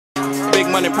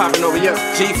money popping over here.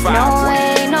 Gtav. No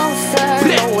way, no sir,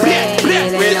 no way. It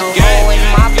ain't Really no gang. hoe in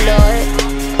my blood.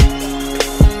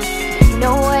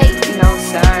 No way, no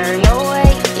sir, no way.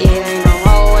 It ain't no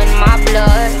hoe in my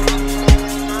blood.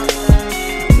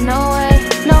 No way,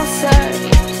 no sir.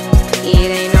 It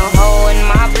ain't no hoe in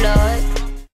my blood.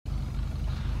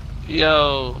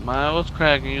 Yo, man, what's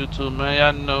cracking YouTube, man?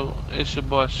 Y'all know it's your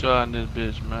boy Shaw in this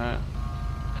bitch, man.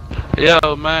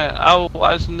 Yo, man, I was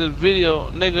watching this video,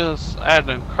 niggas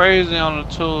acting crazy on the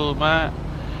tool, man.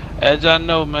 As y'all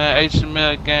know, man,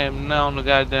 HML game now on the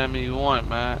goddamn E1,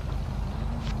 man.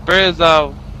 First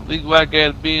off, these whack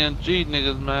ass BNG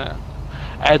niggas, man,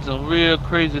 acting real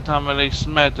crazy time when they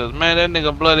smacked us. Man, that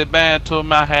nigga Bloody Band told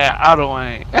me I had auto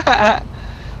aim.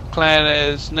 Clan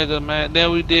ass nigga, man.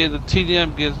 Then we did the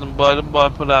TDM against them boy. Them boy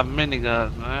put out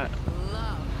miniguns, man.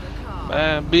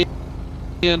 Man,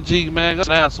 BNG, man, go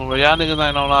down somewhere. Y'all niggas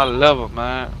ain't on our level,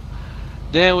 man.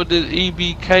 Then with this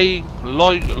EBK,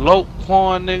 low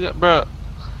corn nigga, bro.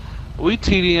 We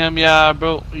TDM y'all,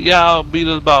 bro. Y'all beat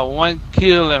us about 1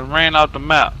 kill and ran out the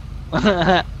map.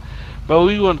 Bro,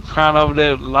 we wasn't crying over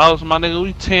that loss, my nigga.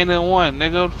 We 10-1,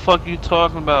 nigga. What the fuck you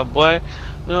talking about, boy?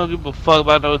 We don't give a fuck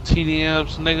about those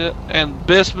TDMs, nigga. And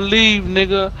best believe,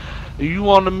 nigga, if you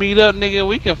want to meet up, nigga,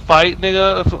 we can fight,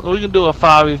 nigga. We can do a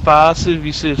 5v5,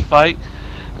 6v6 fight.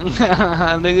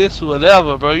 Nigga, it's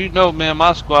whatever, bro. You know, man,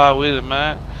 my squad with it,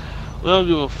 man. We don't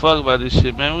give a fuck about this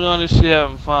shit, man. We on this shit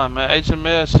having fun, man.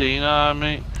 HML shit, you know what I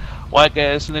mean? White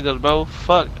ass niggas, bro.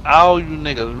 Fuck all you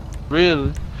niggas.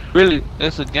 Really? Really?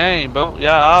 It's a game, bro.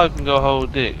 Y'all all can go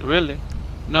hold dick. Really? You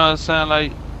know what I'm saying?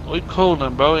 Like, we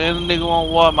coolin', bro. Any nigga want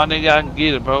war, my nigga, I can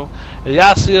get it, bro. If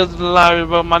y'all see us in the lobby,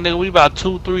 bro, my nigga, we about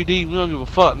 2-3 deep. We don't give a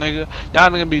fuck, nigga. Y'all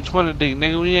nigga be 20 deep,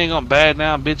 nigga. We ain't gonna bad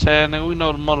down, bitch ass, nigga. We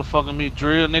know the motherfucking me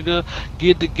drill, nigga.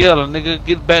 Get together, nigga.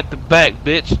 Get back to back,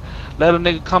 bitch. Let a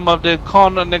nigga come up that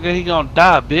corner, nigga. He gonna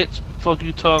die, bitch. Fuck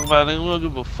you talking about, nigga. We don't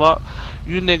give a fuck.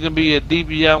 You nigga be as deep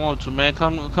as y'all want to, man.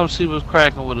 Come see what's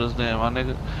cracking with us, then, my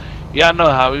nigga. Y'all know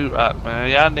how we rock, man.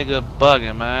 Y'all nigga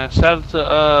bugging, man. Shout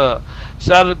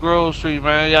out to Grove Street,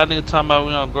 man. Y'all nigga talking about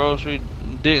we on Grove Street.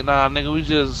 Dick, nah, nigga. We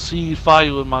just see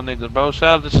fire with my niggas, bro.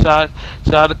 Shout out to Shot.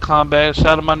 Shout out to Combat. Shout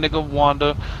out to my nigga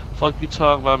Wanda. Fuck you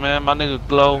talking about, man. My nigga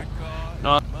Glow. You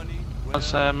know what I'm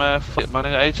saying, man? Fuck my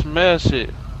nigga HML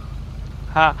shit.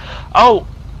 Huh?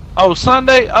 Oh,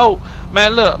 Sunday? Oh,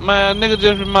 man, look, man. Nigga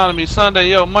just reminded me. Sunday,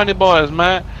 yo, Money Boys,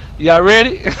 man. Y'all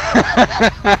ready?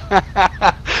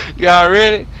 Y'all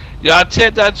ready? Y'all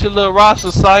checked out your little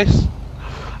roster size.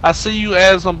 I see you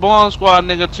add some Born Squad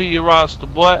nigga to your roster,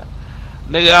 boy.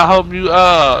 Nigga, I hope you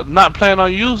not plan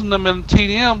on using them in the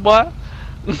TDM, boy.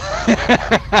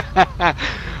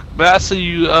 But I see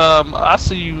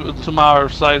you tomorrow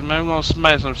size, man. We're gonna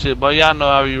smash some shit, boy. Y'all know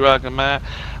how we rockin', man.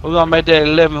 We're gonna make that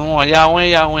 11-1. Y'all win,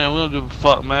 y'all win. We don't give a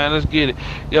fuck, man. Let's get it.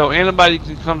 Yo, anybody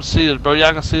can come see us, bro.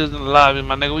 Y'all can see us in the lobby,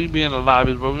 my nigga. We be in the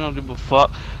lobbies, bro. We don't give a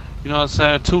fuck. You know what I'm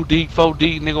saying? 2 deep, 4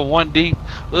 deep, nigga, 1 deep.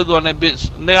 We'll go on that bitch.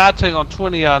 Nigga, I take on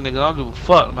 20 y'all niggas. I don't give a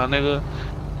fuck, my nigga.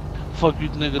 Fuck you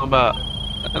niggas about.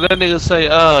 And that nigga say,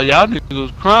 y'all niggas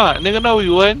was crying. Nigga, no, we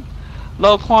wasn't.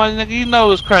 Low coin, nigga, you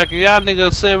know it's cracking. Y'all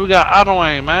niggas say we got auto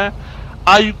aim, man.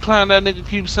 All you clown that nigga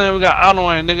keep saying we got auto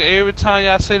aim, nigga. Every time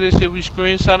y'all say this shit, we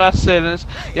screenshot our settings.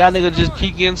 Y'all nigga just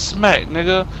keep getting smacked,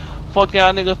 nigga. Fuck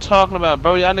y'all niggas talking about,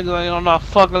 bro. Y'all niggas ain't on our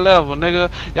fucking level,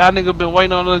 nigga. Y'all niggas been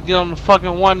waiting on us to get on the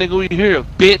fucking one, nigga. We here,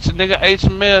 bitch, nigga.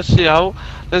 HML shit, ho.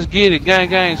 Let's get it,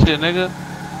 gang shit, nigga.